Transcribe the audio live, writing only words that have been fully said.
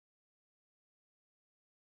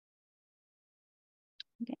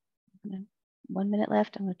1 minute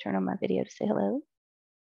left. I'm going to turn on my video to say hello.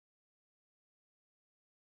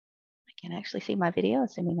 I can actually see my video,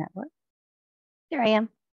 assuming that works. There I am.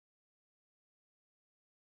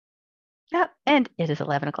 Yep, and it is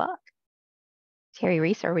 11 o'clock. Terry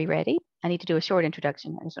Reese, are we ready? I need to do a short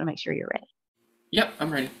introduction. I just want to make sure you're ready. Yep,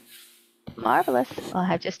 I'm ready. Marvelous. I'll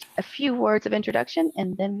have just a few words of introduction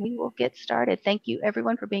and then we will get started. Thank you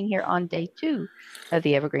everyone for being here on day 2 of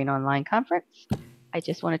the Evergreen Online Conference. I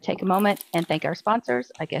just want to take a moment and thank our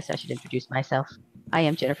sponsors. I guess I should introduce myself. I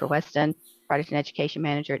am Jennifer Weston, Product and Education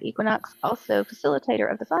Manager at Equinox, also facilitator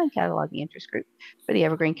of the Fine Cataloging Interest Group for the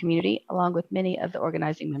Evergreen community, along with many of the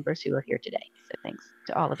organizing members who are here today. So thanks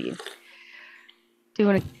to all of you. Do you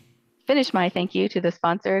want to finish my thank you to the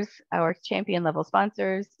sponsors, our champion level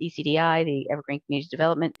sponsors, ECDI, the Evergreen Community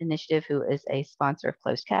Development Initiative, who is a sponsor of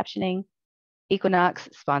closed captioning, Equinox,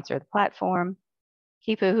 sponsor of the platform,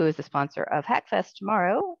 Kipu, who is the sponsor of Hackfest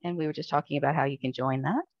tomorrow, and we were just talking about how you can join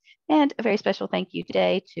that. And a very special thank you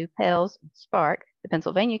today to PELS Spark, the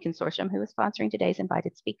Pennsylvania Consortium, who is sponsoring today's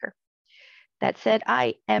invited speaker. That said,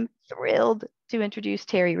 I am thrilled to introduce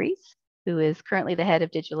Terry Reese, who is currently the head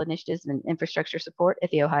of digital initiatives and infrastructure support at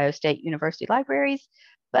the Ohio State University Libraries,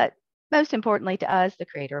 but most importantly to us, the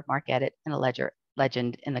creator of MarcEdit and a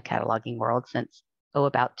legend in the cataloging world since,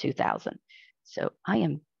 about 2000. So I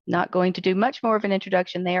am not going to do much more of an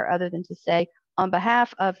introduction there other than to say, on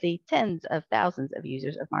behalf of the tens of thousands of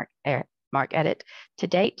users of MarcEdit to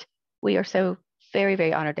date, we are so very,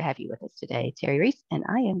 very honored to have you with us today, Terry Reese, and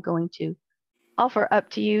I am going to offer up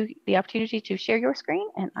to you the opportunity to share your screen,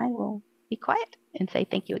 and I will be quiet and say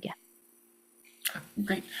thank you again.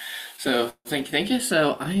 Great. So thank you.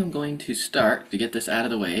 So I am going to start to get this out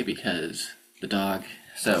of the way because the dog,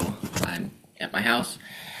 so I'm at my house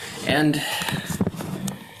and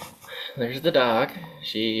there's the dog.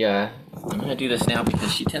 I'm going to do this now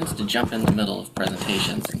because she tends to jump in the middle of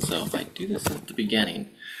presentations. And so if I do this at the beginning,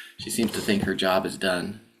 she seems to think her job is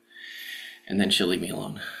done and then she'll leave me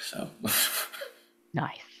alone. So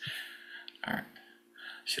nice. All right.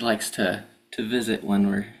 She likes to visit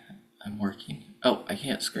when I'm working. Oh, I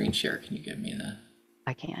can't screen share. Can you give me the?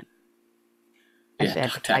 I can. Yeah,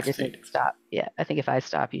 I just need to stop. Yeah, I think if I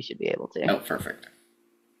stop, you should be able to. Oh, perfect.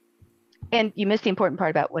 And you missed the important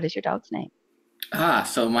part about what is your dog's name?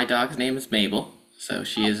 So my dog's name is Mabel. So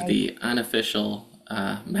she is the unofficial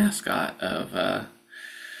mascot of the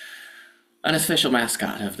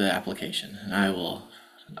application. And I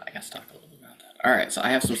guess, talk a little bit about that. All right, so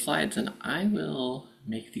I have some slides and I will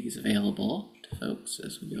make these available to folks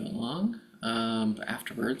as we go along.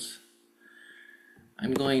 Afterwards,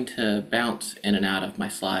 I'm going to bounce in and out of my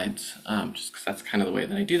slides just because that's kind of the way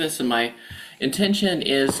that I do this. And my intention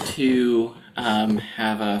is to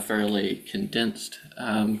have a fairly condensed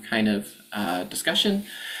kind of discussion.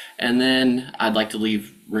 And then I'd like to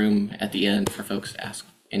leave room at the end for folks to ask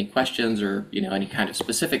any questions or, any kind of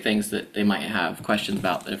specific things that they might have questions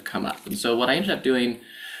about that have come up. And so what I ended up doing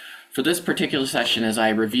for this particular session is I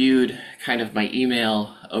reviewed kind of my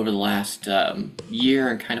email over the last year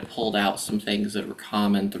and kind of pulled out some things that were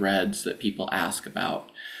common threads that people ask about,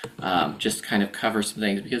 just kind of cover some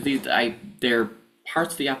things because they're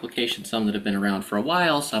parts of the application, some that have been around for a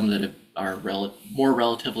while, some that are more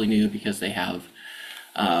relatively new because they've had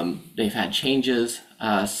changes.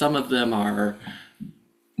 Some of them are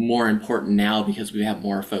more important now because we have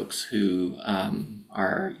more folks who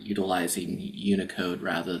are utilizing Unicode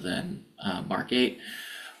rather than MarcEdit,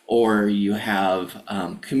 or you have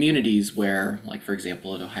communities where, like for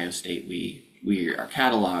example, at Ohio State, our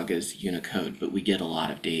catalog is Unicode, but we get a lot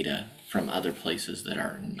of data from other places that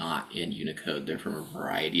are not in Unicode. They're from a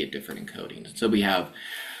variety of different encodings. So we have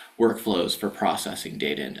workflows for processing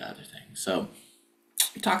data into other things. So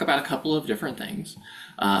we talk about a couple of different things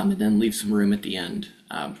and then leave some room at the end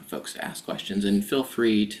for folks to ask questions, and feel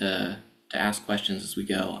free to ask questions as we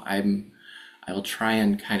go. I will try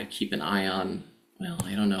and kind of keep an eye on, well,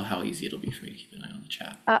 I don't know how easy it'll be for me to keep an eye on the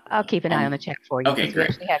chat. I'll keep an eye on the chat for you. Okay, great. We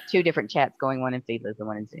actually have 2 different chats going, one in Feedless and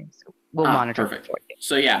one in Zoom. So we'll monitor perfect. it for you.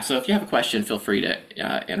 So yeah, so if you have a question, feel free to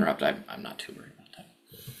interrupt. I'm not too worried about that.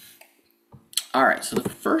 All right, so the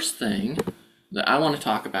first thing that I want to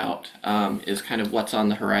talk about is kind of what's on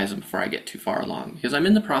the horizon before I get too far along, because I'm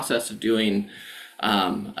in the process of doing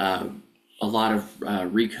a lot of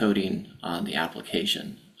recoding on the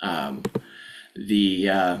application.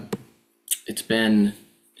 It's been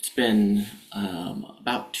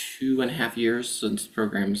about 2.5 years since the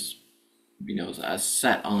program's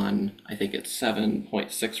set on, I think it's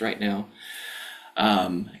 7.6 right now.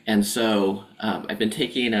 And so I've been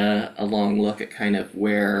taking a long look at kind of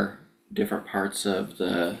where different parts of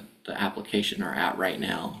the application are at right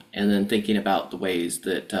now, and then thinking about the ways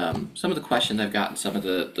that some of the questions I've gotten, some of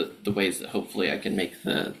the ways that hopefully I can make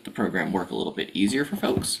the program work a little bit easier for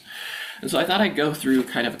folks. And so I thought I'd go through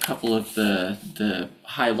kind of a couple of the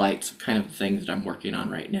highlights of kind of the things that I'm working on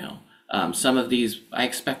right now. Some of these, I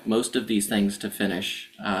expect most of these things to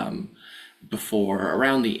finish before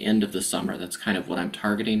around the end of the summer. That's kind of what I'm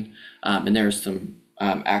targeting. And there's some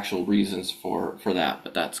actual reasons for that,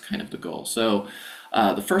 but that's kind of the goal. So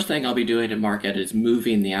the first thing I'll be doing in MarcEdit is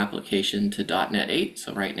moving the application to .NET 8.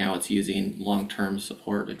 So right now it's using long-term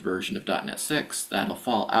supported version of .NET 6. That'll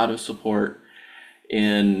fall out of support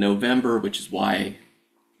in November, which is why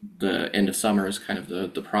the end of summer is kind of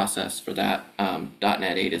the process for that.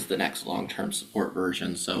 .NET 8 is the next long-term support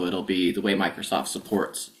version. So it'll be the way Microsoft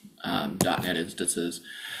supports .NET instances.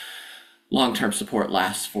 Long-term support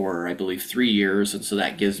lasts for, I believe, 3 years, and so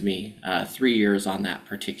that gives me 3 years on that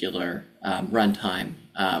particular runtime,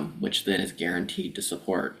 which then is guaranteed to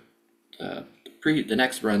support the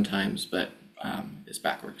next runtimes, but is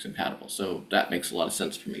backwards compatible. So that makes a lot of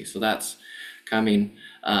sense for me. So that's coming.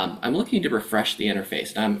 I'm looking to refresh the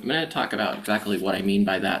interface, and I'm going to talk about exactly what I mean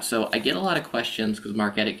by that. So I get a lot of questions because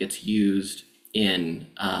MarcEdit gets used in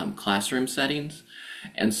classroom settings.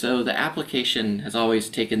 And so the application has always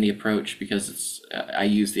taken the approach, because I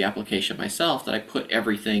use the application myself, that I put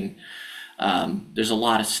everything, there's a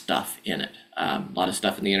lot of stuff in it, a lot of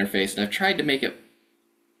stuff in the interface, and I've tried to make it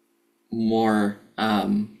more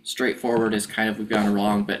straightforward as kind of we've gone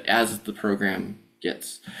along. But as the program's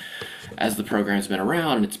been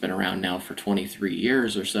around, and it's been around now for 23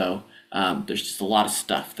 years or so, there's just a lot of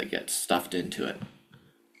stuff that gets stuffed into it.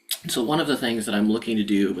 So one of the things that I'm looking to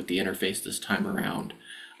do with the interface this time around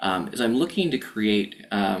is I'm looking to create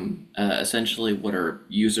essentially what are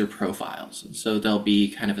user profiles. And so there'll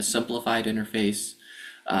be kind of a simplified interface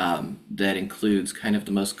that includes kind of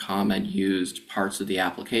the most common used parts of the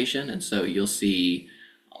application. And so you'll see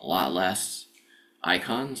a lot less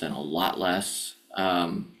icons and a lot less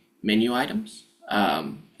menu items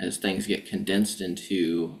as things get condensed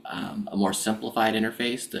into a more simplified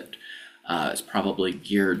interface that is probably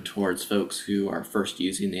geared towards folks who are first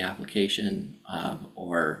using the application,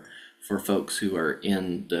 or for folks who are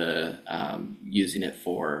in the using it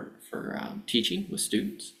for teaching with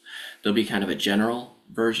students. There'll be kind of a general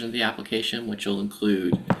version of the application, which will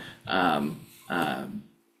include at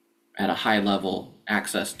a high level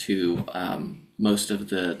access to most of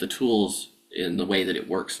the tools in the way that it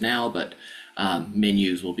works now, but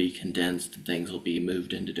menus will be condensed and things will be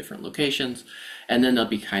moved into different locations. And then there'll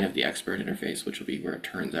be kind of the expert interface, which will be where it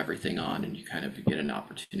turns everything on and you kind of get an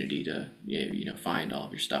opportunity to find all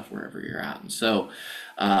of your stuff wherever you're at. And so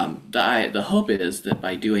the hope is that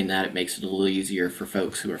by doing that, it makes it a little easier for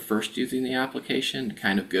folks who are first using the application to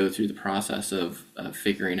kind of go through the process of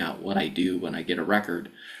figuring out what I do when I get a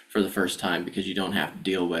record for the first time, because you don't have to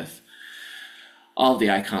deal with all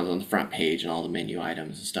the icons on the front page and all the menu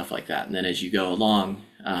items and stuff like that. And then as you go along,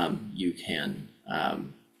 you can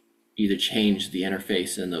either change the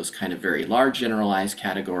interface in those kind of very large generalized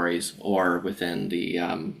categories, or within the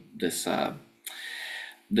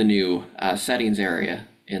new settings area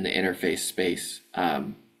in the interface space,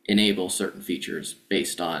 enable certain features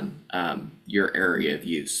based on your area of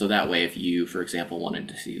use. So that way, if you, for example, wanted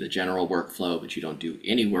to see the general workflow, but you don't do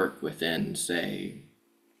any work within, say,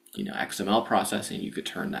 XML processing, you could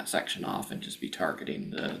turn that section off and just be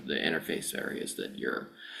targeting the interface areas that you're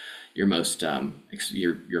most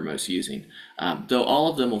using. Though all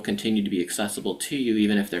of them will continue to be accessible to you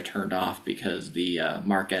even if they're turned off, because the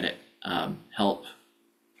MarcEdit help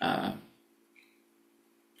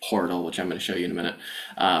portal, which I'm going to show you in a minute,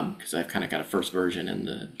 because I've kind of got a first version and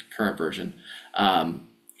the current version,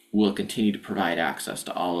 will continue to provide access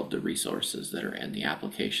to all of the resources that are in the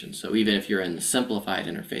application. So even if you're in the simplified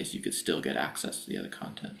interface, you could still get access to the other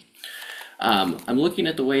content. I'm looking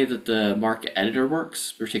at the way that the MarcEditor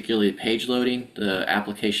works, particularly page loading. The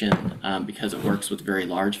application, because it works with very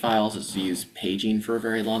large files, has used paging for a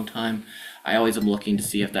very long time. I always am looking to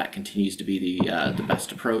see if that continues to be the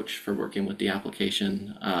best approach for working with the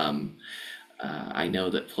application. I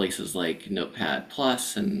know that places like Notepad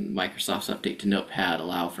Plus and Microsoft's update to Notepad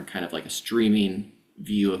allow for kind of like a streaming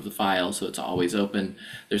view of the file, so it's always open.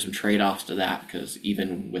 There's some trade-offs to that, because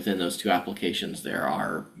even within those two applications there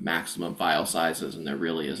are maximum file sizes, and there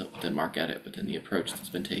really isn't within MarcEdit within the approach that's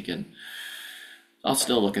been taken. I'll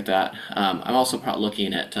still look at that. I'm also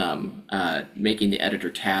looking at making the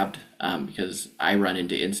editor tabbed, because I run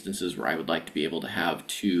into instances where I would like to be able to have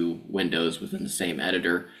two windows within the same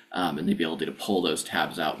editor, and the ability to pull those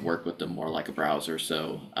tabs out and work with them more like a browser.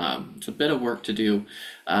 So it's a bit of work to do,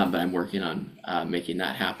 but I'm working on making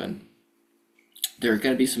that happen. There are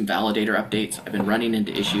going to be some validator updates. I've been running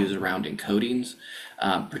into issues around encodings,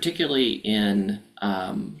 particularly in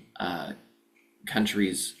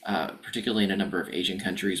countries, particularly in a number of Asian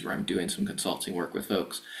countries where I'm doing some consulting work with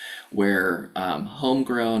folks, where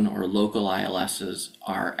homegrown or local ILSs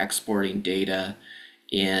are exporting data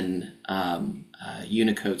in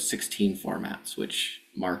Unicode 16 formats, which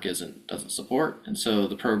Marc doesn't support. And so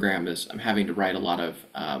the program is, I'm having to write a lot of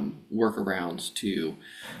workarounds to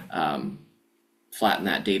flatten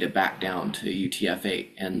that data back down to UTF-8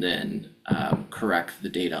 and then correct the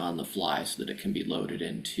data on the fly so that it can be loaded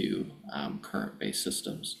into current-based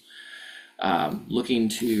systems. Looking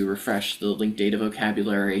to refresh the linked data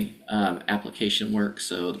vocabulary application work,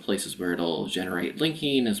 so the places where it'll generate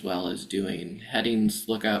linking as well as doing headings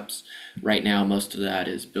lookups. Right now, most of that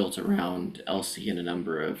is built around LC and a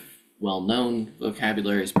number of well-known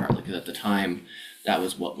vocabularies, partly because at the time that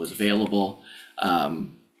was what was available.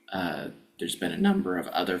 There's been a number of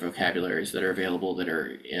other vocabularies that are available that are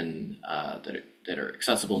in that are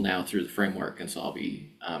accessible now through the framework, and so I'll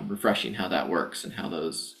be refreshing how that works and how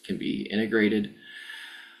those can be integrated.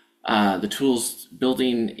 The tools,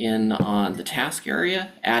 building in on the task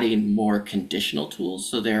area, adding more conditional tools.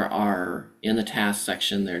 So there are, in the task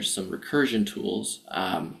section, there's some recursion tools.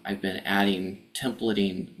 I've been adding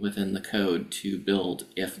templating within the code to build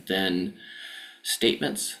if-then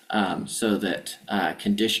statements so that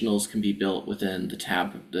conditionals can be built within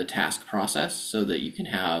the task process, so that you can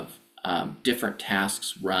have different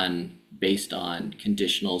tasks run based on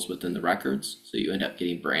conditionals within the records. So you end up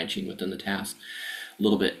getting branching within the task. A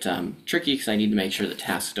little bit tricky because I need to make sure that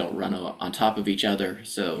tasks don't run on top of each other.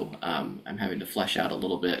 So I'm having to flesh out a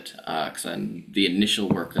little bit because the initial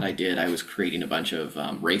work that I did, I was creating a bunch of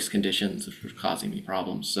race conditions, which was causing me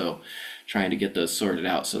problems. So trying to get those sorted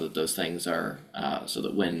out so that those things are, so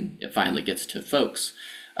that when it finally gets to folks,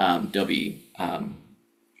 there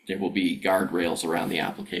will be guardrails around the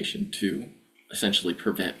application to essentially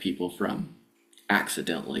prevent people from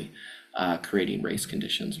accidentally creating race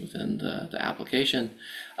conditions within the application.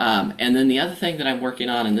 And then the other thing that I'm working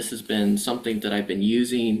on, and this has been something that I've been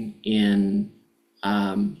using in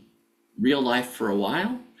real life for a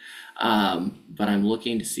while, but I'm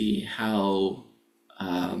looking to see how,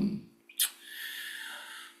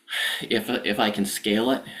 if I can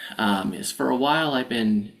scale it, is for a while I've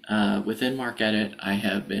been, within MarcEdit, I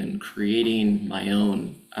have been creating my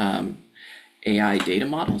own AI data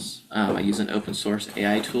models. I use an open source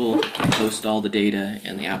AI tool to host all the data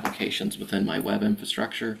and the applications within my web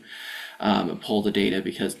infrastructure, and pull the data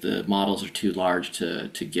because the models are too large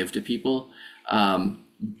to give to people.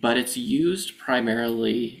 But it's used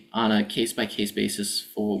primarily on a case-by-case basis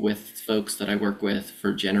with folks that I work with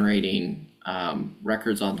for generating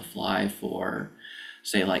records on the fly for,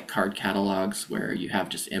 say, like card catalogs where you have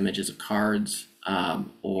just images of cards,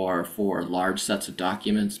 or for large sets of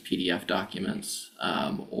documents, PDF documents,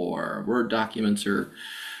 or Word documents, or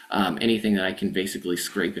anything that I can basically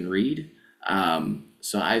scrape and read.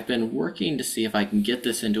 So I've been working to see if I can get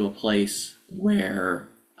this into a place where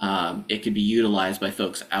it could be utilized by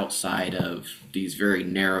folks outside of these very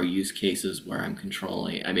narrow use cases where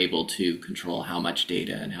I'm able to control how much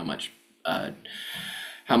data and how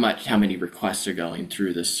many requests are going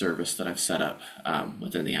through this service that I've set up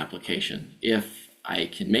within the application. If I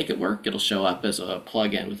can make it work, it'll show up as a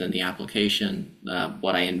plugin within the application.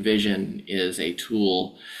 What I envision is a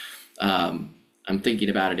tool. I'm thinking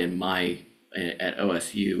about it at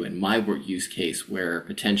OSU in my work use case where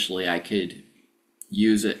potentially I could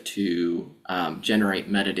use it to generate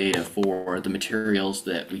metadata for the materials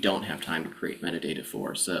that we don't have time to create metadata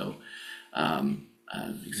for. So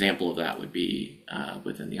example of that would be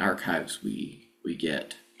within the archives, we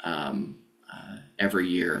get every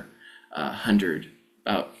year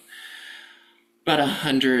about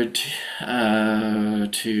 100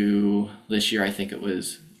 to this year, I think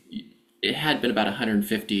it had been about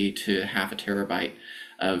 150 to half a terabyte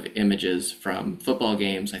of images from football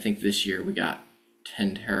games. I think this year we got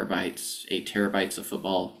 10 terabytes, 8 terabytes of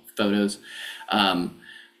football photos. A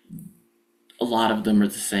lot of them are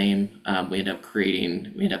the same. We end up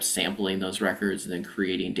sampling those records and then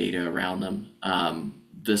creating data around them.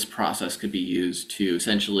 This process could be used to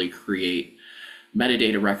essentially create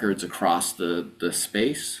metadata records across the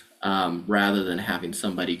space, rather than having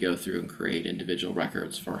somebody go through and create individual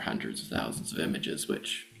records for hundreds of thousands of images,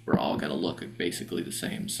 which we're all going to look basically the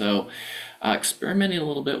same. So experimenting a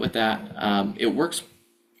little bit with that. It works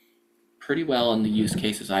pretty well in the use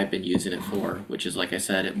cases I've been using it for, which is, like I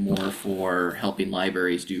said, it more for helping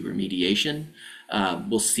libraries do remediation.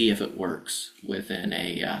 We'll see if it works within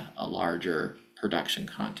a larger production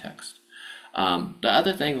context.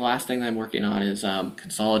 The last thing that I'm working on is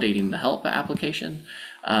consolidating the help application.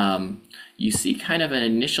 You see kind of an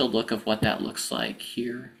initial look of what that looks like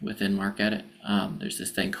here within MarcEdit. There's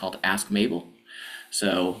this thing called Ask Mabel.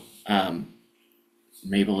 So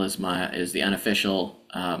Mabel is the unofficial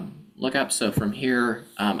lookup. So from here,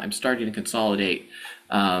 I'm starting to consolidate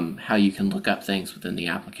how you can look up things within the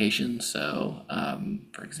application. So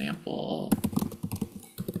for example,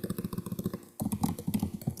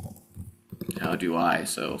 how do I?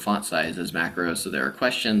 So font size is macros. So there are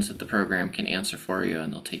questions that the program can answer for you,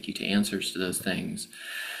 and they'll take you to answers to those things.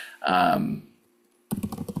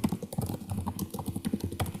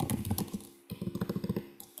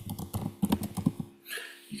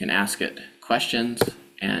 You can ask it questions,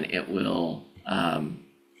 and it will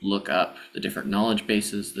look up the different knowledge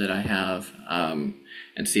bases that I have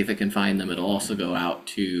and see if it can find them. It'll also go out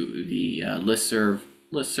to the listserv.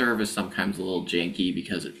 Listserv is sometimes a little janky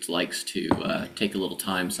because it likes to take a little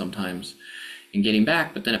time sometimes in getting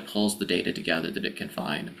back, but then it pulls the data together that it can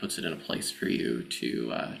find and puts it in a place for you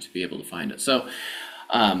to be able to find it. So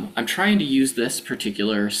I'm trying to use this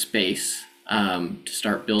particular space to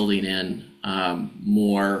start building in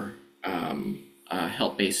more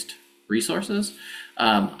help-based resources.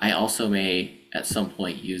 I also may at some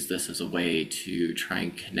point use this as a way to try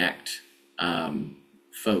and connect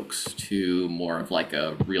folks to more of like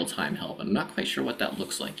a real-time help. I'm not quite sure what that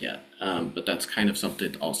looks like yet, but that's kind of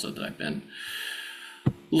something also that I've been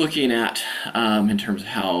looking at in terms of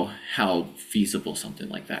how feasible something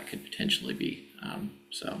like that could potentially be.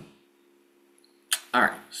 All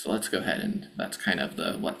right, so let's go ahead, and that's kind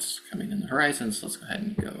of what's coming in the horizon. So let's go ahead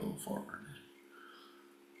and go forward.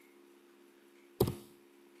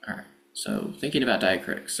 All right, so thinking about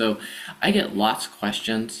diacritics. So I get lots of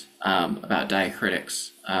questions about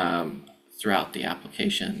diacritics throughout the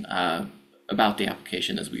application, about the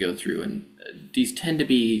application as we go through, and these tend to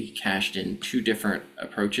be cached in two different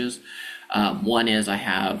approaches. One is I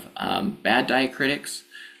have bad diacritics,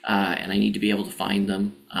 and I need to be able to find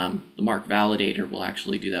them. The Marc validator will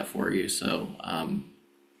actually do that for you, so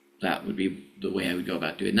that would be the way I would go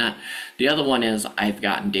about doing that. The other one is I've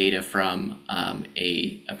gotten data from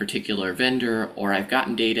a particular vendor, or I've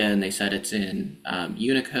gotten data and they said it's in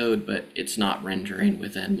Unicode, but it's not rendering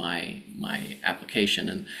within my application.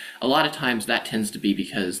 And a lot of times that tends to be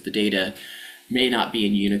because the data may not be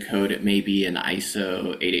in Unicode. It may be in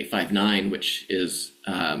ISO 8859, which is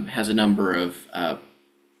has a number of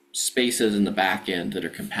spaces in the back end that are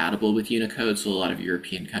compatible with Unicode. So a lot of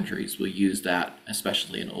European countries will use that,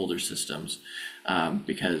 especially in older systems,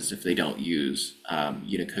 because if they don't use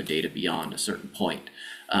Unicode data beyond a certain point,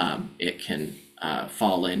 it can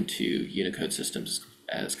fall into Unicode systems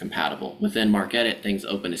as compatible. Within MarcEdit, things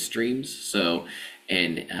open as streams. So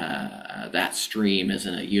and that stream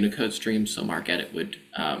isn't a Unicode stream, so MarcEdit would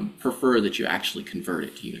prefer that you actually convert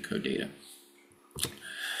it to Unicode data.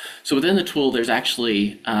 So within the tool, there's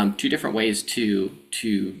actually two different ways to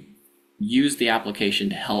use the application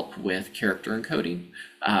to help with character encoding.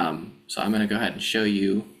 So I'm going to go ahead and show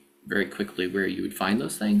you very quickly where you would find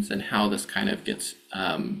those things and how this kind of gets,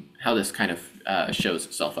 shows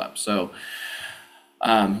itself up. So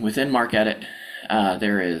within MarcEdit,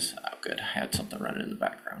 there is, oh good, I had something running in the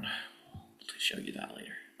background. I'll show you that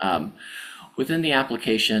later. Within the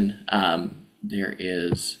application, there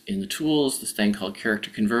is in the tools this thing called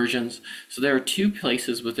character conversions. So there are two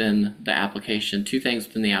places within the application, two things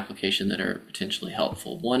within the application that are potentially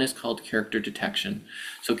helpful. One is called character detection.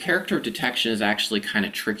 So character detection is actually kind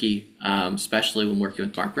of tricky, especially when working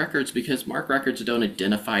with MARC records, because MARC records don't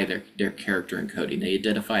identify their character encoding. They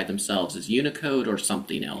identify themselves as Unicode or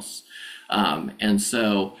something else. And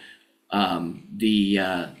so the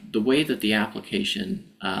way that the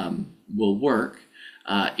application will work,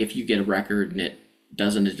 if you get a record and it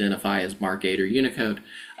doesn't identify as Mark 8 or Unicode,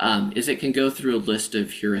 is it can go through a list of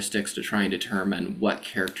heuristics to try and determine what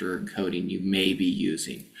character encoding you may be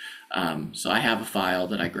using. So I have a file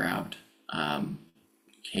that I grabbed,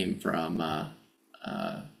 came from a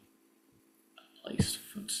place,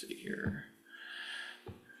 let's see here.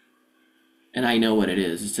 And I know what it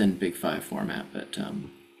is, it's in Big 5 format, but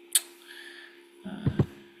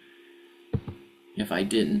if I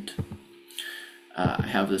didn't, I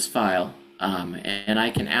have this file, and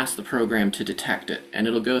I can ask the program to detect it, and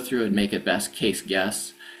it'll go through and make a best case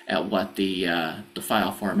guess at what the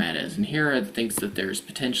file format is. And here are the things that there's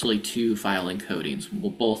potentially two file encodings.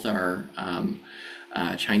 Well, both are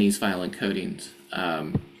Chinese file encodings.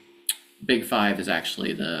 Big 5 is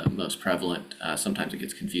actually the most prevalent. Sometimes it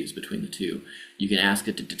gets confused between the two. You can ask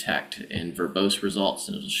it to detect in verbose results,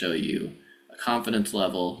 and it'll show you a confidence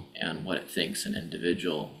level and what it thinks an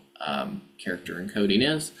individual character encoding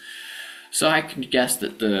is. So I can guess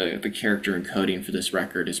that the character encoding for this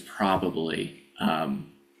record is probably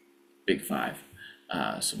Big 5.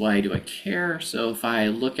 So why do I care? So if I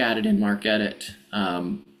look at it in MarcEdit,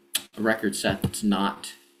 a record set that's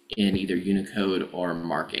not in either Unicode or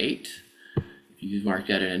MarcEdit, if you've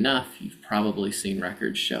MarcEdit enough, you've probably seen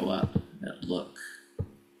records show up that look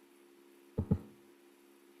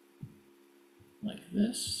like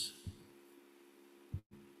this.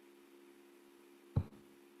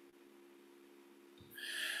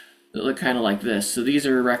 That look kind of like this. So these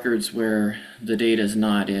are records where the data is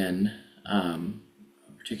not in a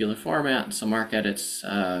particular format, so MarcEdit's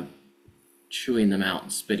chewing them out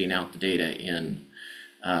and spitting out the data in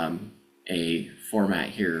a format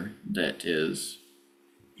here that is,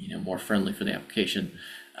 more friendly for the application.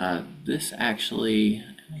 This actually,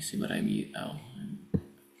 let me see what let me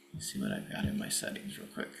see what I've got in my settings real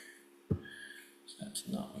quick. So that's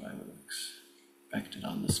not what I would have expected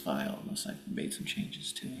on this file unless I've made some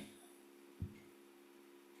changes to it.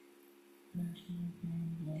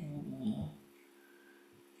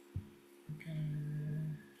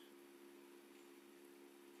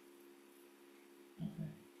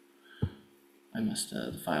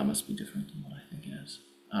 The file must be different than what I think it is.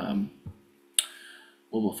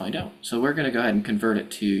 Well, we'll find out. So we're going to go ahead and convert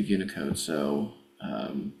it to Unicode. So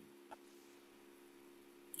go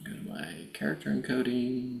to my character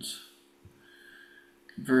encodings,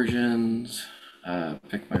 conversions,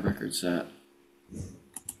 pick my record set,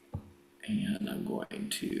 and I'm going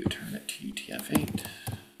to turn it to UTF-8.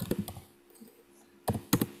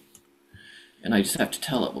 And I just have to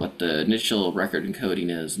tell it what the initial record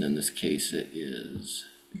encoding is, and in this case it is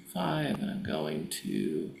 5, and I'm going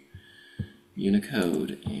to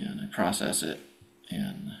Unicode, and I process it,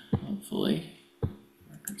 and hopefully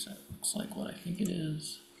record set looks like what I think it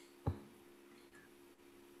is.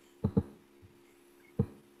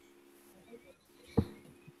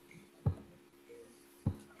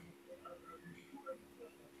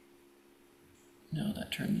 No,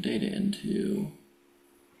 that turned the data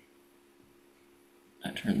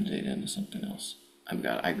into something else. I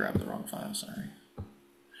grabbed the wrong file, sorry.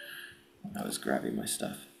 I was grabbing my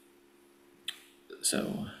stuff.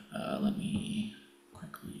 So let me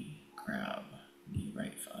quickly grab the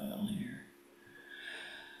right file here.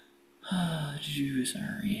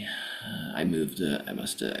 Sorry. I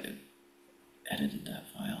must have edited that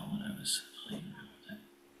file when I was playing around with it.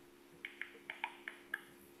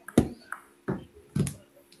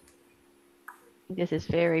 This is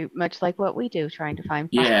very much like what we do, trying to find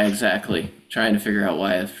files. Yeah, files. exactly. Trying to figure out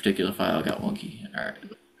why a particular file got wonky. All right,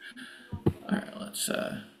 let's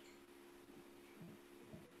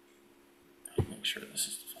make sure this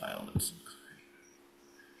is the file that's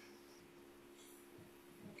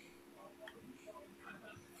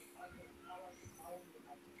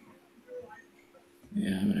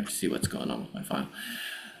yeah, I'm gonna have to see what's going on with my file.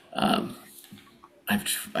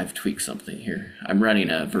 I've tweaked something here. I'm running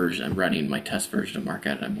my test version of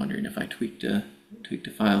MarcEdit. I'm wondering if I tweaked a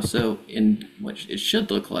file. So in what it should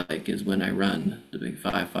look like is when I run the Big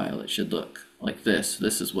 5 file, it should look like this.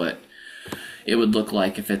 This is what it would look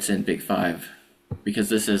like if it's in Big 5, because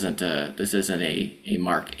this isn't a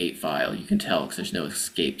MarcEdit file. You can tell because there's no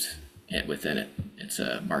escapes within it. It's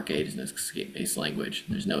a MarcEdit is an escape-based language.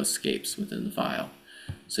 There's no escapes within the file.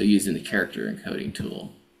 So using the character encoding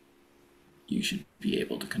tool, you should be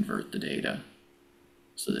able to convert the data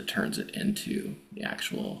so that it turns it into the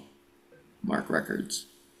actual Marc records.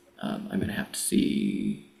 I'm going to have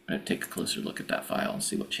to take a closer look at that file and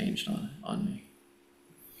see what changed on me.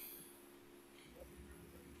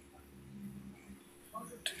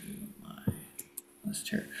 To my list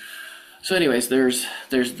here. So anyways, there's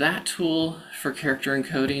that tool for character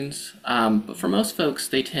encodings, but for most folks,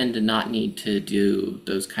 they tend to not need to do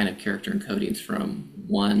those kind of character encodings from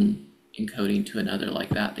one encoding to another like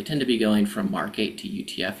that. They tend to be going from MarcEdit to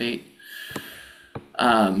UTF-8.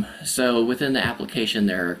 So within the application,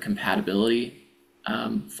 there are compatibility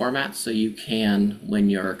formats. So you can, when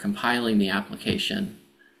you're compiling the application,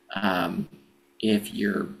 if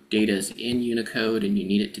your data is in Unicode and you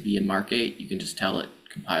need it to be in MarcEdit, you can just tell it,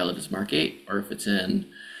 compile it as MarcEdit. Or if it's in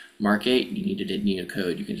MarcEdit and you need it in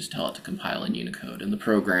Unicode, you can just tell it to compile in Unicode, and the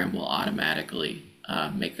program will automatically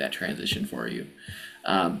make that transition for you.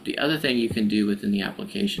 The other thing you can do within the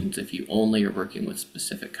applications, if you only are working with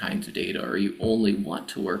specific kinds of data, or you only want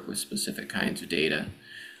to work with specific kinds of data,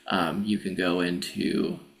 you can go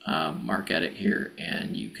into MarcEdit here,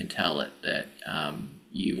 and you can tell it that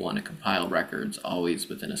you want to compile records always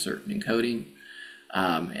within a certain encoding.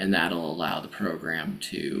 And that'll allow the program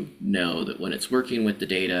to know that when it's working with the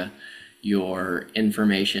data, your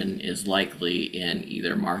information is likely in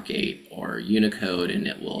either Mark8 or Unicode, and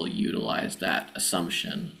it will utilize that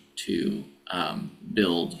assumption to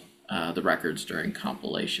build the records during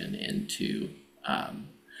compilation into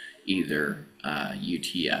either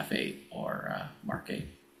UTF-8 or Mark8.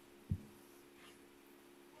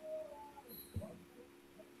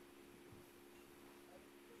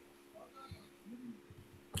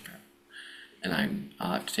 And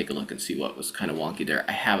I'll have to take a look and see what was kind of wonky there.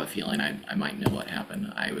 I have a feeling I might know what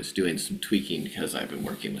happened. I was doing some tweaking because I've been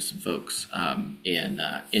working with some folks in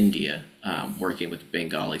India, working with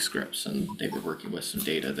Bengali scripts, and they were working with some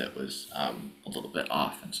data that was a little bit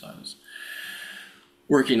off, and so I was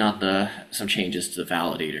working on some changes to the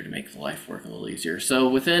validator to make the life work a little easier. So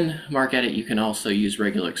within MarcEdit, you can also use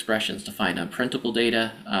regular expressions to find unprintable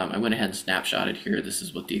data. I went ahead and snapshotted here. This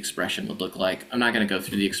is what the expression would look like. I'm not going to go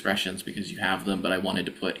through the expressions because you have them, but I wanted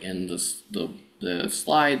to put in the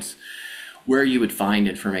slides where you would find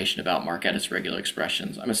information about MarcEdit's regular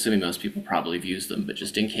expressions. I'm assuming most people probably have used them, but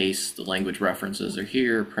just in case, the language references are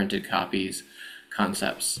here, printed copies,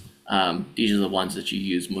 concepts. These are the ones that you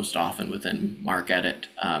use most often within MarcEdit: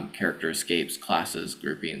 character escapes, classes,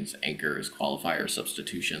 groupings, anchors, qualifiers,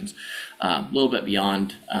 substitutions. A little bit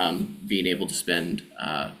beyond being able to spend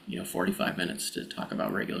 45 minutes to talk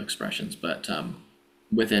about regular expressions, but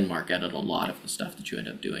within MarcEdit, a lot of the stuff that you end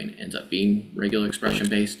up doing ends up being regular expression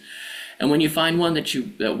based. And when you find one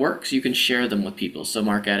that works, you can share them with people. So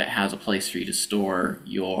MarcEdit has a place for you to store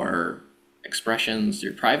your expressions,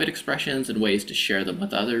 your private expressions, and ways to share them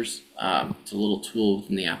with others. It's a little tool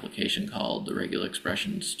within the application called the Regular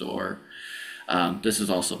Expression Store. This is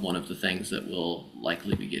also one of the things that will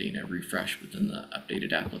likely be getting a refresh within the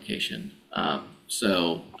updated application.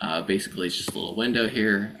 So basically, it's just a little window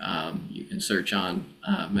here. You can search on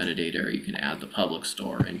metadata, or you can add the public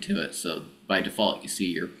store into it. So by default, you see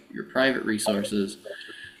your private resources.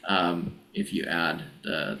 If you add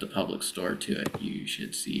the public store to it, you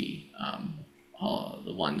should see all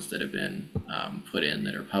the ones that have been put in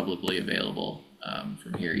that are publicly available.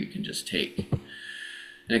 From here, you can just take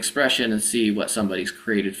an expression and see what somebody's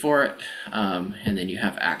created for it, and then you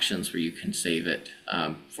have actions where you can save it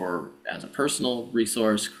as a personal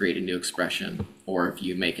resource, create a new expression, or if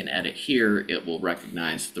you make an edit here, it will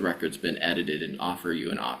recognize the record's been edited and offer you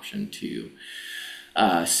an option to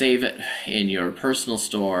save it in your personal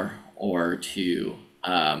store, or to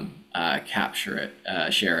capture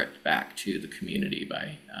it, share it back to the community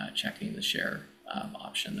by checking the share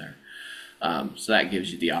option there. So that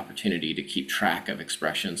gives you the opportunity to keep track of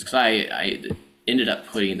expressions, because I ended up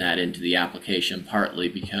putting that into the application partly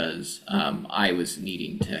because I was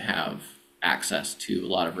needing to have access to a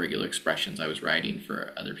lot of regular expressions I was writing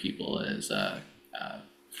for other people as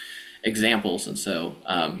examples, and so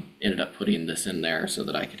ended up putting this in there so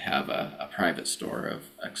that I could have a private store of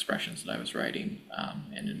expressions that I was writing,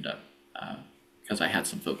 and ended up, because I had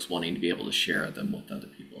some folks wanting to be able to share them with other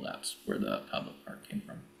people, that's where the public part came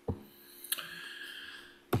from.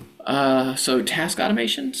 So task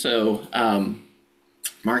automation. So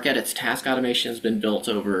MarcEdit's task automation has been built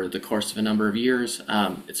over the course of a number of years.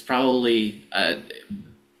 It's probably,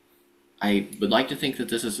 I would like to think that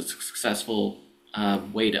this is a successful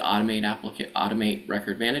way to automate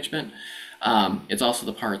record management. It's also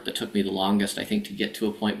the part that took me the longest, I think, to get to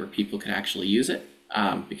a point where people could actually use it,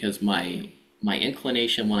 because my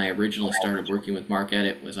inclination when I originally started working with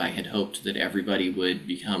MarcEdit was I had hoped that everybody would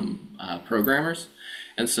become programmers.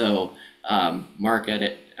 And so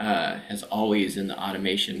MarcEdit has always, in the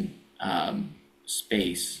automation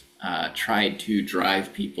space, tried to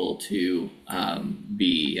drive people to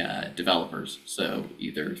be developers. So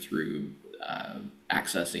either through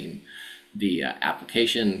accessing the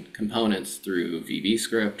application components through VB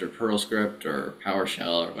script or Perl script or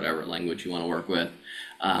PowerShell or whatever language you want to work with,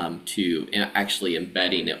 to actually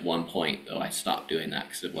embedding at one point, though I stopped doing that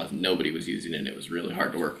because nobody was using it and it was really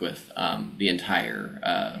hard to work with, the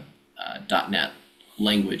entire .NET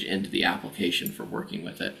language into the application for working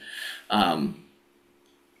with it.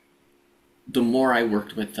 The more I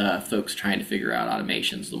worked with folks trying to figure out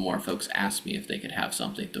automations, the more folks asked me if they could have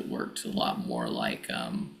something that worked a lot more like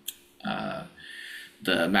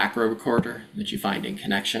the macro recorder that you find in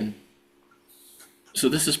Connection. So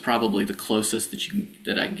this is probably the closest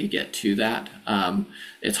that I could get to that.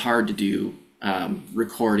 It's hard to do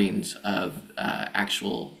recordings of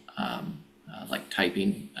actual like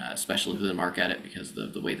typing, especially within MarcEdit because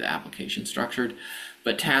of the way the application is structured.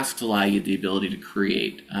 But tasks allow you the ability to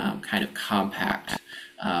create kind of compact,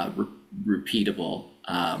 repeatable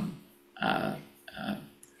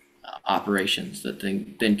operations that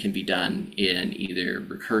then can be done in either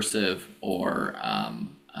recursive or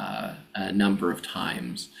a number of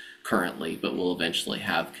times currently, but will eventually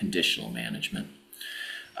have conditional management.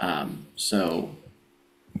 So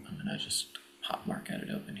I'm going to just pop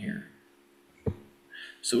MarcEdit open here.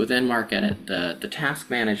 So within MarcEdit, the task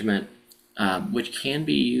management, which can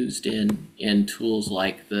be used in tools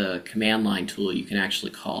like the command line tool, you can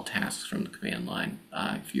actually call tasks from the command line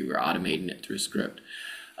if you were automating it through a script.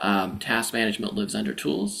 Task management lives under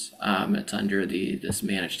tools. It's under this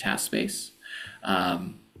manage task space.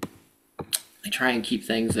 I try and keep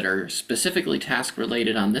things that are specifically task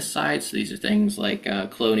related on this side. So these are things like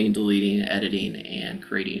cloning, deleting, editing, and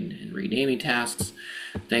creating and renaming tasks.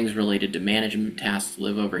 Things related to management tasks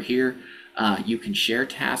live over here. You can share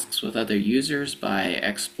tasks with other users by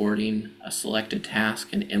exporting a selected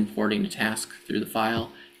task and importing a task through the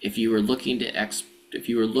file. If you were looking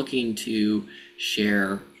to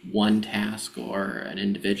share one task or an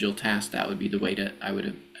individual task, that would be the way I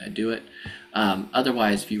would do it.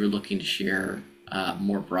 Otherwise, if you were looking to share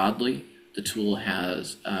more broadly, the tool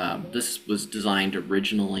has, this was designed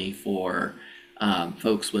originally for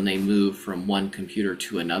folks when they move from one computer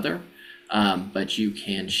to another, but you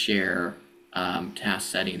can share task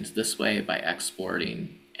settings this way by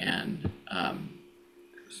exporting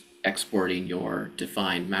your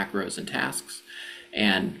defined macros and tasks.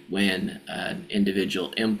 And when an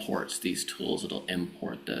individual imports these tools, it'll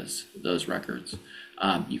import those records.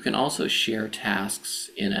 You can also share tasks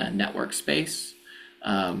in a network space,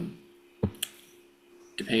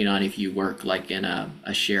 depending on if you work like in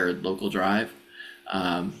a shared local drive.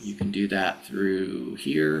 You can do that through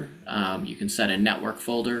here. You can set a network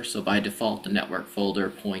folder. So by default, the network folder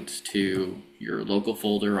points to your local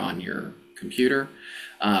folder on your computer.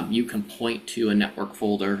 You can point to a network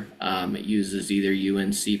folder. It uses either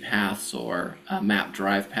UNC paths or a map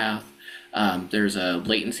drive path. There's a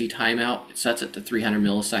latency timeout. It sets it to 300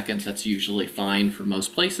 milliseconds. That's usually fine for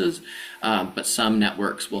most places, but some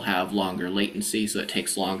networks will have longer latency, so it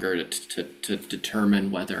takes longer to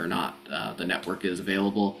determine whether or not the network is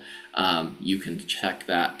available. You can check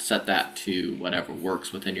that, set that to whatever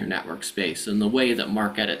works within your network space. And the way that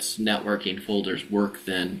MarcEdit's networking folders work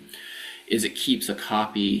then is it keeps a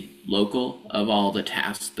copy local of all the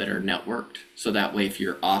tasks that are networked. So that way, if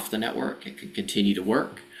you're off the network, it can continue to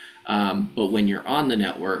work. But when you're on the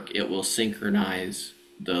network, it will synchronize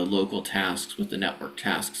the local tasks with the network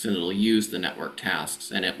tasks, and it'll use the network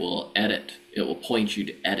tasks, and it will point you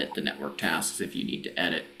to edit the network tasks if you need to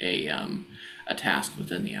edit a task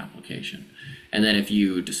within the application. And then if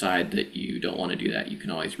you decide that you don't want to do that, you can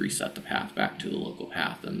always reset the path back to the local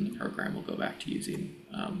path, and the program will go back to using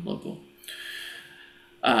local.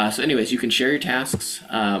 So anyways, you can share your tasks.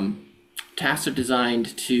 Tasks are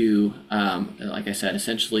designed to, like I said,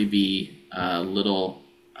 essentially be little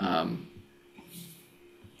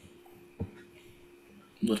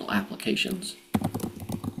applications.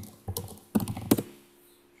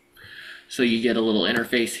 So you get a little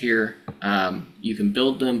interface here. You can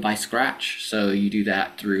build them by scratch. So you do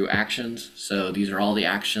that through actions. So these are all the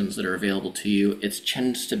actions that are available to you. It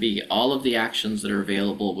tends to be all of the actions that are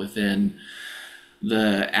available within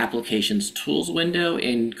the application's tools window,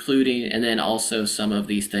 including, and then also some of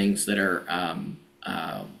these things that are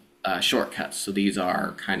shortcuts. So these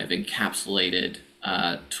are kind of encapsulated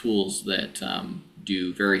tools that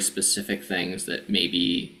do very specific things that may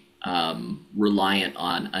be reliant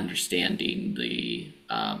on understanding the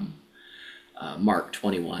Mark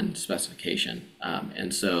 21 specification.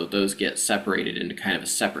 And so those get separated into kind of a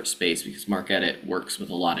separate space because MarcEdit works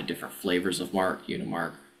with a lot of different flavors of Mark,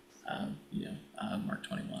 Unimark, Mark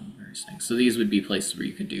 21, various things. So these would be places where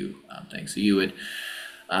you could do things. So you would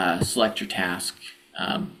select your task.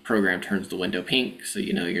 Program turns the window pink, so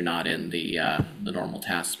you know you're not in the normal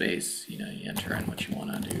task space. You enter in what you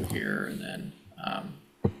want to do here, and then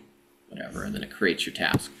whatever, and then it creates your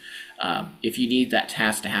task. If you need that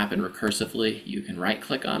task to happen recursively, you can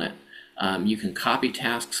right-click on it. You can copy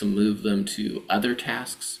tasks and move them to other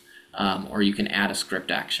tasks. Or you can add a script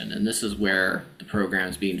action, and this is where the program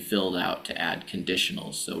is being filled out to add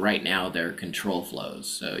conditionals. So right now they're control flows,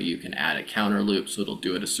 so you can add a counter loop, so it'll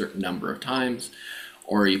do it a certain number of times,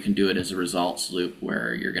 or you can do it as a results loop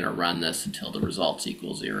where you're going to run this until the results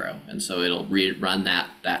equal 0, and so it'll rerun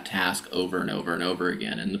that task over and over and over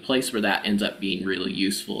again. And the place where that ends up being really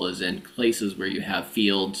useful is in places where you have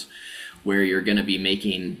fields where you're going to be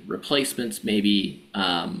making replacements, maybe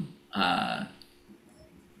and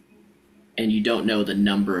you don't know the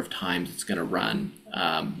number of times it's going to run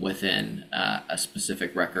within a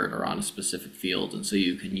specific record or on a specific field. And so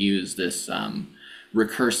you can use this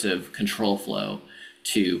recursive control flow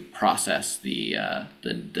to process the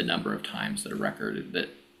number of times that a record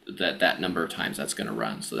that number of times that's going to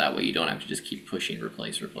run. So that way you don't have to just keep pushing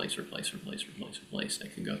replace. It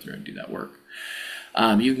can go through and do that work.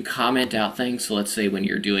 You can comment out things. So let's say when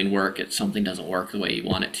you're doing work, something doesn't work the way you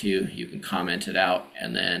want it to, you can comment it out.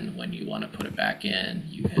 And then when you want to put it back in,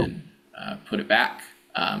 you can put it back.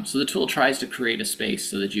 So the tool tries to create a space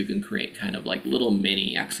so that you can create kind of like little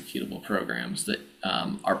mini executable programs that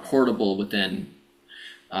are portable within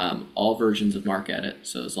all versions of MarcEdit.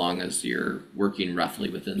 So as long as you're working roughly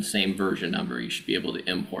within the same version number, you should be able to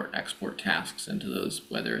import and export tasks into those,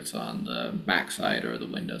 whether it's on the Mac side or the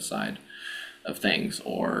Windows side of things,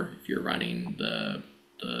 or if you're running the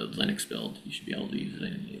Linux build, you should be able to use it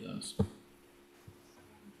in any of those.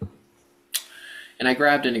 And I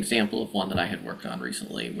grabbed an example of one that I had worked on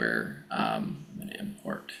recently where I'm going to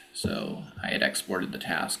import. So I had exported the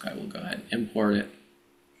task. I will go ahead and import it.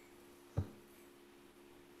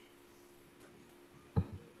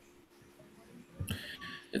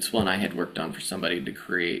 It's one I had worked on for somebody to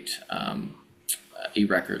create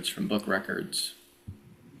e-records from book records.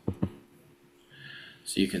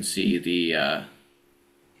 So you can see the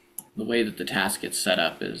way that the task gets set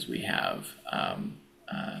up is we have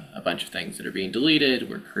a bunch of things that are being deleted.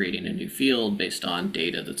 We're creating a new field based on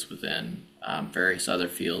data that's within various other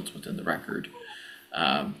fields within the record.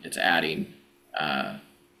 It's adding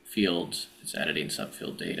fields, it's editing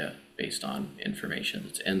subfield data based on information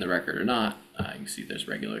that's in the record or not. You can see there's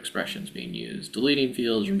regular expressions being used, deleting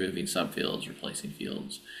fields, removing subfields, replacing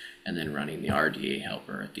fields, and then running the RDA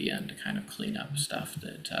helper at the end to kind of clean up stuff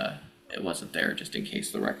that it wasn't there, just in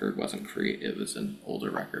case the record wasn't created, it was an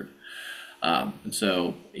older record. And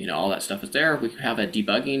so, you know, all that stuff is there. We have a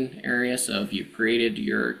debugging area, so if you've created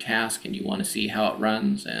your task and you want to see how it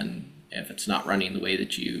runs, and if it's not running the way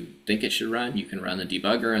that you think it should run, you can run the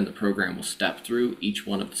debugger and the program will step through each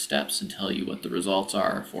one of the steps and tell you what the results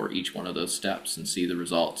are for each one of those steps and see the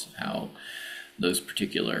results of how that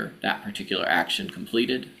particular action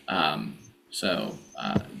completed.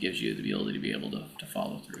 It gives you the ability to be able to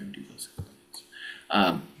follow through and do those things.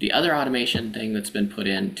 The other automation thing that's been put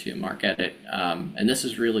into MarcEdit, and this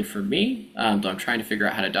is really for me, though I'm trying to figure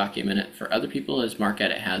out how to document it for other people, is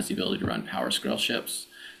MarcEdit has the ability to run PowerShell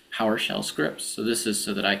scripts. So this is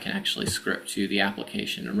so that I can actually script to the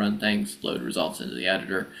application and run things, load results into the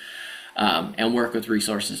editor, and work with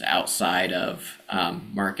resources outside of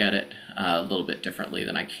MarcEdit a little bit differently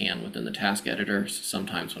than I can within the task editor. So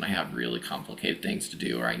sometimes when I have really complicated things to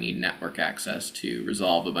do, or I need network access to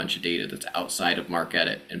resolve a bunch of data that's outside of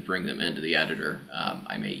MarcEdit and bring them into the editor,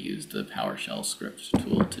 I may use the PowerShell script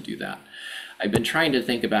tool to do that. I've been trying to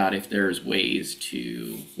think about if there's ways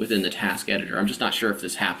to, within the task editor, I'm just not sure if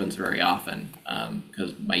this happens very often,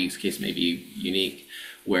 because my use case may be unique,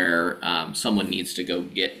 where someone needs to go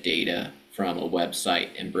get data from a website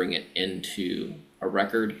and bring it into a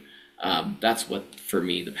record. That's what, for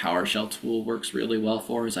me, the PowerShell tool works really well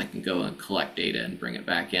for, is I can go and collect data and bring it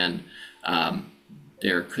back in.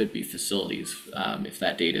 There could be facilities if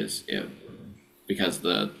that data is, because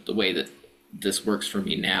the way that this works for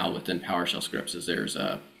me now within PowerShell scripts is there's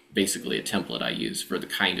basically a template I use for the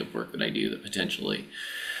kind of work that I do that potentially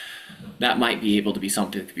that might be able to be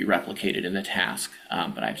something that could be replicated in the task,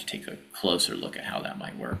 but I have to take a closer look at how that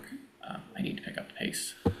might work. I need to pick up the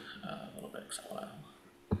pace a little bit because I want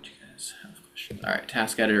to let you guys have questions. All right,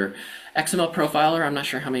 task editor, XML profiler. I'm not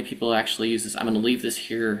sure how many people actually use this. I'm going to leave this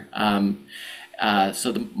here.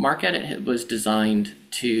 So the MarcEdit was designed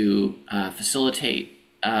to facilitate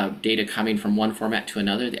data coming from one format to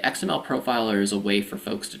another. The XML profiler is a way for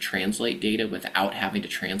folks to translate data without having to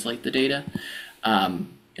translate the data.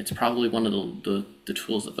 It's probably one of the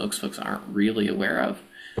tools that folks aren't really aware of.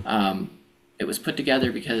 It was put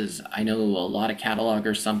together because I know a lot of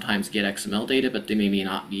catalogers sometimes get XML data, but they may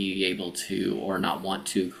not be able to or not want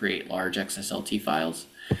to create large XSLT files.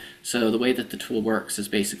 So the way that the tool works is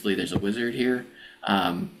basically there's a wizard here.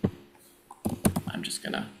 I'm just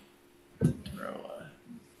gonna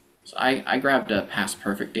So I grabbed a past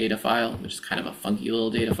perfect data file, which is kind of a funky little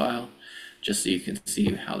data file, just so you can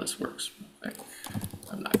see how this works real quick.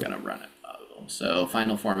 I'm not going to run it. So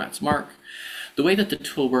final format's Marc. The way that the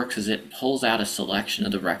tool works is it pulls out a selection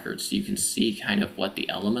of the records so you can see kind of what the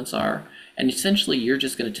elements are. And essentially you're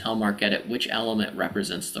just going to tell MarcEdit which element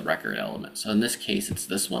represents the record element. So in this case, it's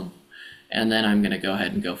this one. And then I'm going to go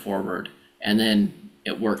ahead and go forward. And then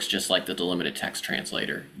it works just like the delimited text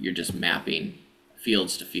translator. You're just mapping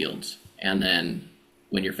fields to fields. And then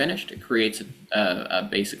when you're finished, it creates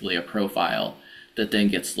basically a profile that then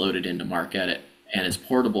gets loaded into MarcEdit and is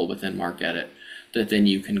portable within MarcEdit that then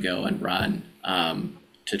you can go and run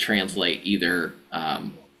to translate either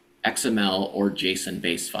XML or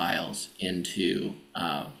JSON-based files into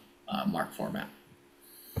Marc format.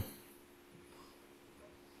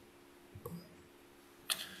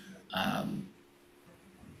 I'm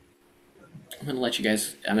going to let you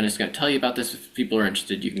guys, I'm just going to tell you about this. If people are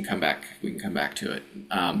interested, you can come back, we can come back to it.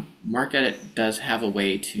 MarcEdit does have a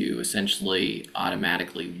way to essentially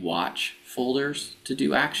automatically watch folders to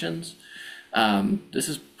do actions. This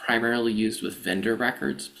is primarily used with vendor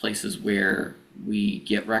records, places where we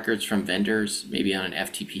get records from vendors, maybe on an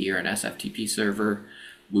FTP or an SFTP server.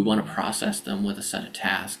 We want to process them with a set of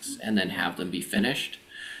tasks and then have them be finished.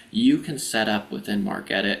 You can set up within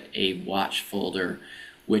MarcEdit a watch folder,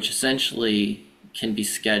 which essentially can be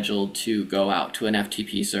scheduled to go out to an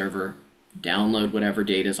FTP server, download whatever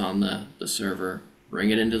data is on the server,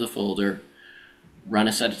 bring it into the folder, run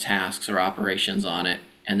a set of tasks or operations on it,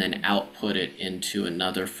 and then output it into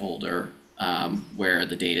another folder where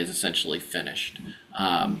the data is essentially finished.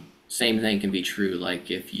 Same thing can be true like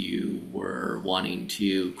if you were wanting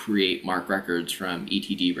to create MARC records from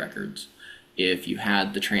ETD records. If you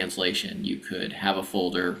had the translation, you could have a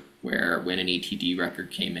folder where when an ETD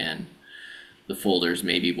record came in, the folders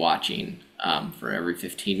may be watching for every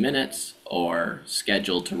 15 minutes or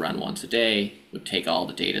scheduled to run once a day, would take all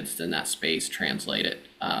the data that's in that space, translate it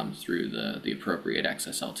through the appropriate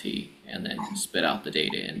XSLT, and then spit out the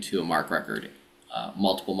data into a MARC record,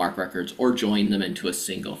 multiple MARC records, or join them into a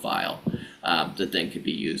single file that then could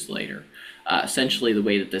be used later. Essentially, the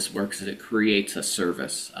way that this works is it creates a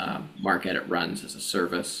service. MarcEdit runs as a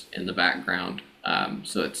service in the background.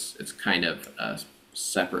 So it's kind of a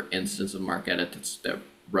separate instance of MarcEdit that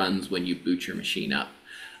runs when you boot your machine up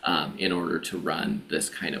in order to run this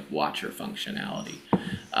kind of watcher functionality.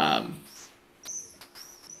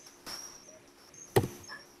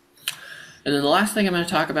 And then the last thing I'm going to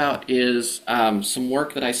talk about is some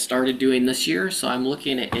work that I started doing this year. So I'm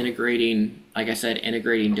looking at integrating, like I said,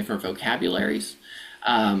 integrating different vocabularies.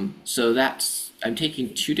 So I'm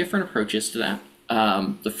taking two different approaches to that.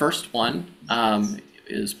 The first one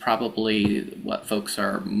is probably what folks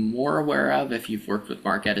are more aware of if you've worked with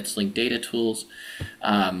MarcEdit's linked data tools.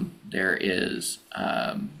 There is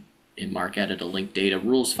in MarcEdit a linked data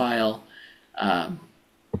rules file.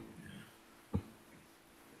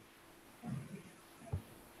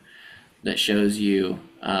 That shows you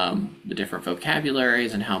the different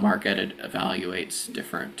vocabularies and how MarcEdit evaluates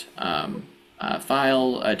different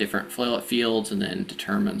different fields, and then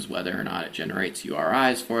determines whether or not it generates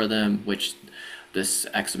URIs for them, which this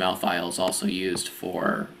XML file is also used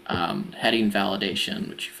for heading validation,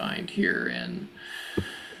 which you find here in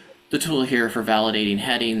the tool here for validating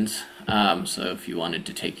headings. So if you wanted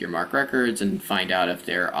to take your MARC records and find out if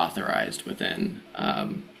they're authorized within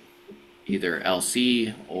either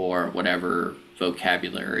LC or whatever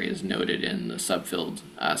vocabulary is noted in the subfield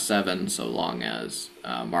 7, so long as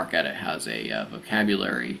MarcEdit has a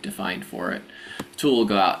vocabulary defined for it. The tool will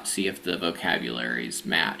go out and see if the vocabularies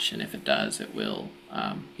match, and if it does, it will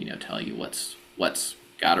tell you what's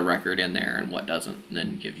got a record in there and what doesn't, and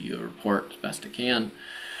then give you a report as best it can.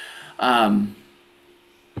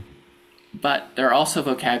 But there are also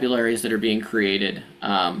vocabularies that are being created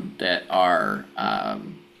that are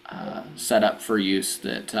set up for use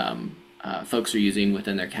that folks are using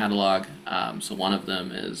within their catalog. So one of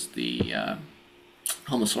them is the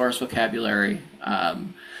Homosaurus vocabulary.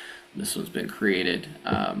 This one's been created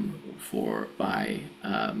by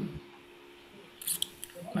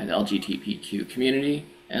the LGBTQ community.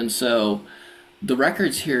 And so the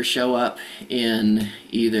records here show up in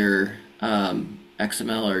either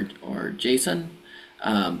XML or JSON.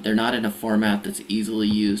 They're not in a format that's easily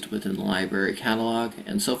used within the library catalog.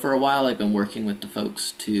 And so for a while I've been working with the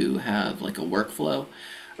folks to have like a workflow.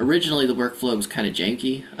 Originally the workflow was kind of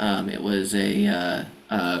janky. It was a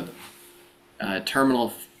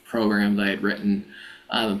terminal program that I had written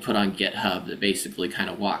and put on GitHub that basically kind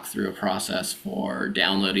of walked through a process for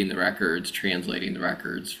downloading the records, translating the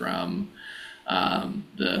records from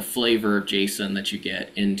the flavor of JSON that you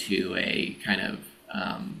get into a kind of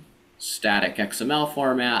static XML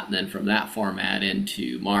format, and then from that format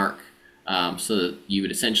into MARC, so that you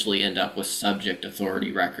would essentially end up with subject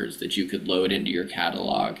authority records that you could load into your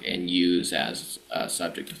catalog and use as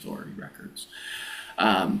subject authority records.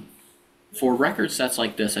 For record sets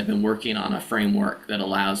like this, I've been working on a framework that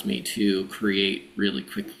allows me to create really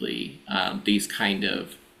quickly these kind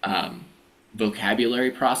of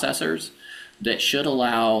vocabulary processors that should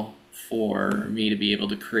allow for me to be able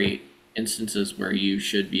to create instances where you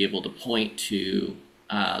should be able to point to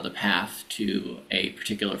the path to a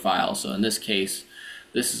particular file. So in this case,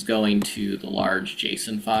 this is going to the large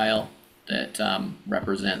JSON file that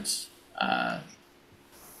represents the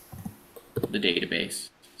database.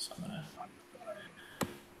 So I'm gonna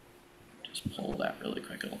just pull that really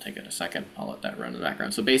quick. It'll take it a second. I'll let that run in the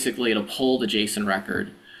background. So basically, it'll pull the JSON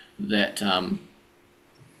record that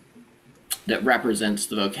that represents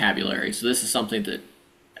the vocabulary. So this is something that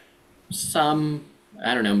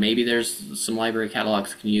I don't know, maybe there's some library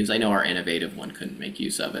catalogs can use. I know our innovative one couldn't make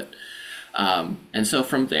use of it. And so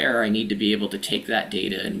from there, I need to be able to take that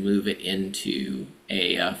data and move it into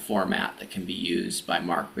a format that can be used by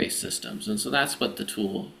MARC-based systems. And so that's what the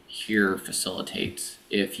tool here facilitates.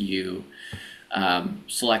 If you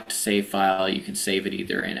select save file, you can save it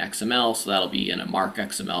either in XML, so that'll be in a MARC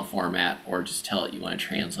XML format, or just tell it you want to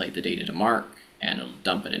translate the data to MARC, and it'll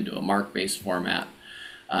dump it into a MARC-based format.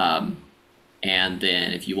 And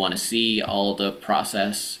then if you want to see all the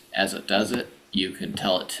process as it does it, you can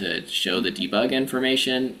tell it to show the debug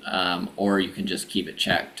information, or you can just keep it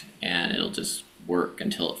checked and it'll just work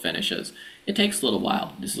until it finishes. It takes a little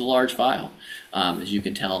while. This is a large file, as you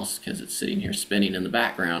can tell, because it's sitting here spinning in the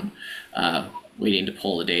background, waiting to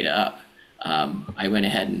pull the data up. I went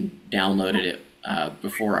ahead and downloaded it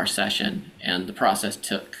before our session, and the process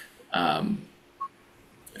took,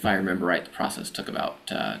 if I remember right, the process took about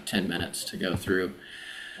 10 minutes to go through.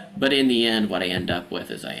 But in the end, what I end up with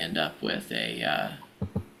is a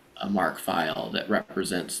MARC file that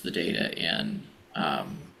represents the data in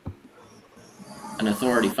an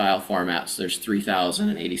authority file format. So there's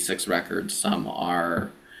 3,086 records. Some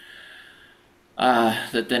are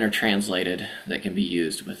that then are translated that can be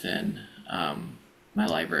used within my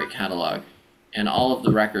library catalog. And all of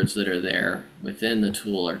the records that are there within the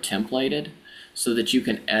tool are templated so that you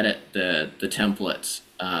can edit the templates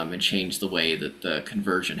and change the way that the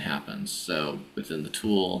conversion happens. So within the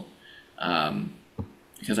tool,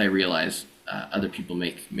 because I realize other people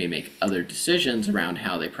may make other decisions around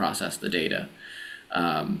how they process the data,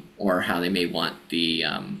 or how they may want the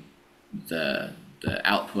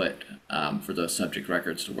output for those subject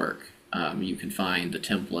records to work. You can find the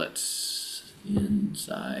templates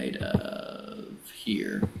inside of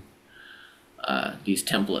here. These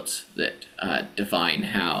templates that define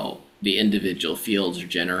how the individual fields are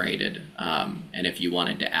generated, and if you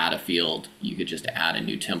wanted to add a field, you could just add a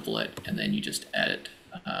new template and then you just edit.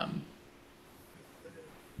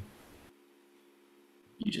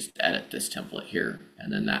 You just edit this template here,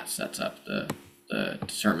 and then that sets up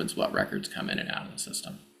determines what records come in and out of the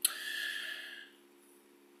system.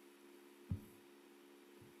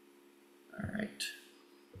 All right.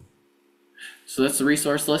 So that's the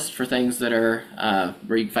resource list for things that are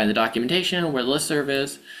where you can find the documentation, where the listserv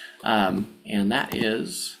is, and that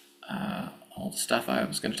is all the stuff I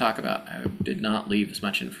was going to talk about. I did not leave as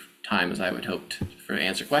much time as I would hoped for to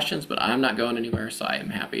answer questions, but I'm not going anywhere, so I am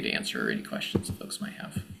happy to answer any questions that folks might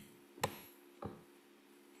have.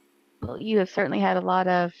 Well, you have certainly had a lot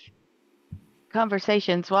of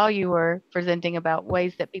conversations while you were presenting about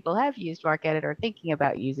ways that people have used MarcEdit or thinking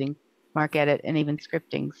about using MarcEdit and even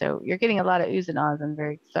scripting. So you're getting a lot of oohs and ahs. I'm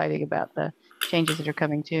very excited about the changes that are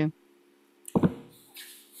coming too.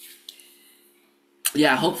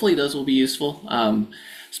 Yeah, hopefully those will be useful.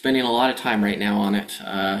 Spending a lot of time right now on it.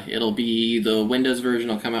 It'll be the Windows version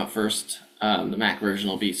will come out first. The Mac version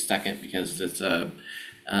will be second because it's the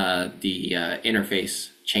interface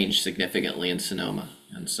changed significantly in Sonoma,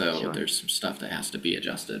 and so sure, there's some stuff that has to be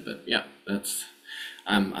adjusted. But yeah, that's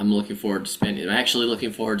I'm looking forward to spending. I'm actually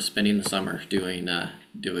looking forward to spending the summer doing a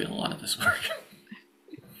lot of this work.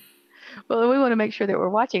 Well, we want to make sure that we're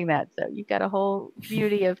watching that. So you've got a whole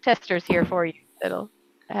beauty of testers here for you that'll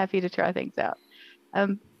have you to try things out.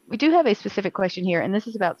 We do have a specific question here, and this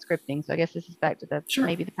is about scripting. So I guess this is back to the Sure,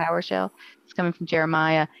 maybe the PowerShell. It's coming from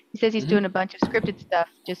Jeremiah. He says he's doing a bunch of scripted stuff,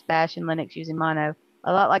 just Bash and Linux using Mono,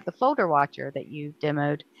 a lot like the folder watcher that you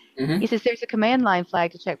demoed. He says there's a command line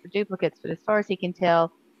flag to check for duplicates, but as far as he can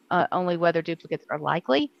tell, only whether duplicates are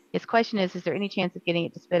likely. His question is there any chance of getting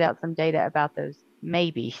it to spit out some data about those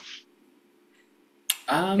maybes?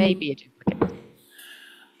 Maybe a duplicate.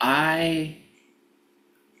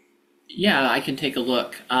 Yeah, I can take a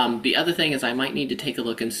look. The other thing is I might need to take a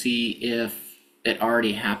look and see if it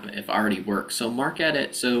already happened, if it already works. So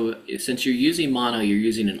MarcEdit, so since you're using Mono, you're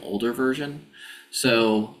using an older version.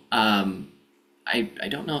 So I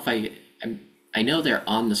don't know if I know they're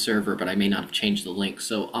on the server, but I may not have changed the link.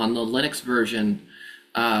 So on the Linux version,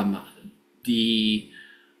 the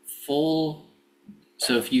full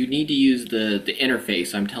So if you need to use the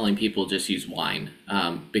interface, I'm telling people just use Wine,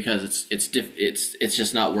 because it's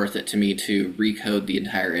just not worth it to me to recode the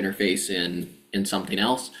entire interface in something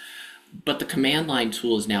else. But the command line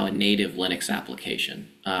tool is now a native Linux application.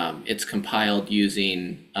 It's compiled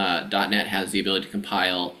using .NET has the ability to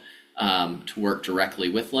compile to work directly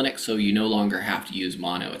with Linux, so you no longer have to use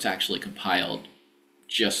Mono. It's actually compiled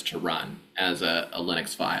just to run as a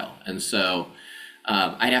Linux file. And so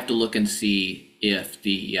I'd have to look and see if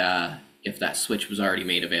that switch was already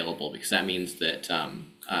made available, because that means that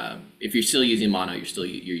if you're still using Mono,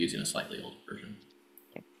 you're using a slightly older version.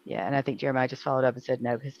 Yeah, and I think Jeremiah just followed up and said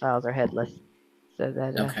no, his files are headless. So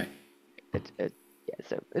that Okay. yeah,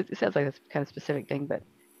 so it sounds like that's kind of specific thing, but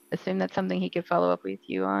assume that's something he could follow up with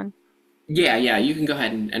you on. Yeah, you can go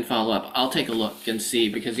ahead and follow up. I'll take a look and see,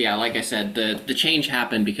 because yeah, like I said, the change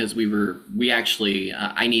happened because we actually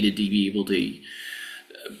I needed to be able to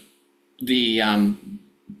the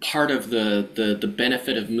part of the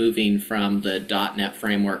benefit of moving from the .NET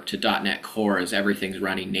framework to .NET Core is everything's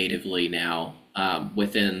running natively now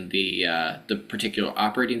within the particular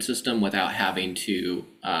operating system without having to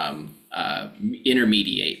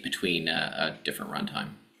intermediate between a different runtime.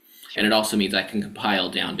 And it also means I can compile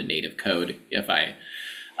down to native code if I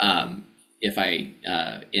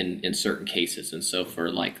in certain cases. And so for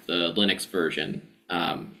like the Linux version,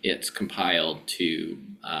 it's compiled to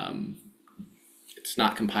it's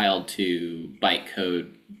not compiled to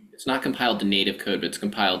bytecode. It's not compiled to native code, but it's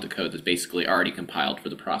compiled to code that's basically already compiled for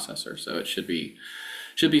the processor. So it should be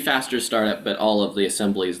faster to start up, but all of the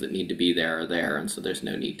assemblies that need to be there are there, and so there's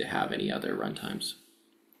no need to have any other runtimes.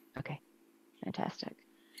 Okay, fantastic.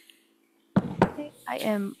 Okay, I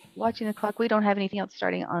am watching the clock. We don't have anything else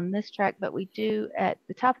starting on this track, but we do at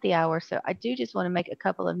the top of the hour. So I do just want to make a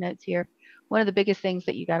couple of notes here. One of the biggest things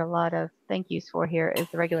that you got a lot of thank yous for here is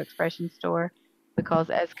the regular expression store, because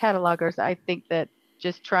as catalogers, I think that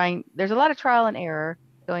there's a lot of trial and error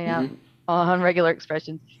going out Mm-hmm. on regular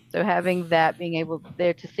expressions. So having that, being able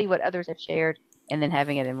there to see what others have shared and then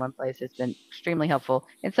having it in one place has been extremely helpful,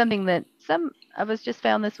 and something that some of us just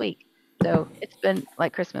found this week. So it's been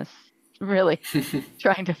like Christmas, really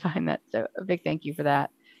trying to find that. So a big thank you for that.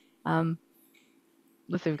 Um,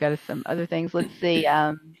 let's see, we've got some other things. Let's see.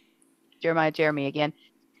 Jeremy again.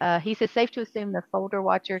 He says safe to assume the folder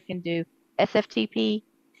watcher can do SFTP,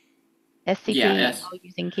 STP, Yeah, all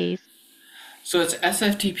using keys. so it's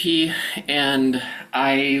SFTP, and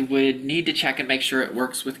I would need to check and make sure it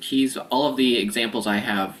works with keys. All of the examples I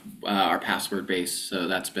have are password based, so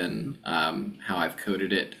that's been how I've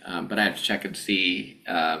coded it. But I have to check and see.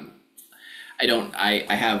 I don't.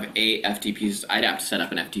 I have a FTP. I'd have to set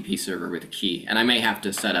up an FTP server with a key, and I may have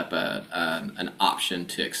to set up an option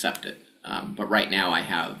to accept it. But right now, I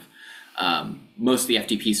have most of the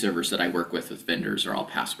FTP servers that I work with vendors are all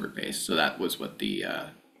password based. So that was what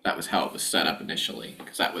that was how it was set up initially,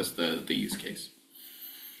 because that was the use case.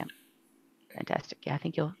 Yeah, fantastic. Yeah, I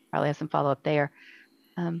think you'll probably have some follow up there.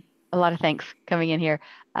 A lot of thanks coming in here.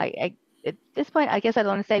 At this point, I guess I'd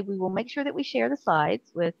want to say we will make sure that we share the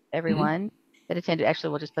slides with Mm-hmm. everyone that attended.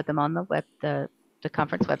 Actually, we'll just put them on the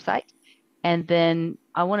conference website. And then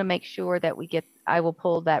I want to make sure that I will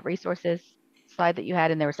pull that resources slide that you had,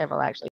 and there were several actually.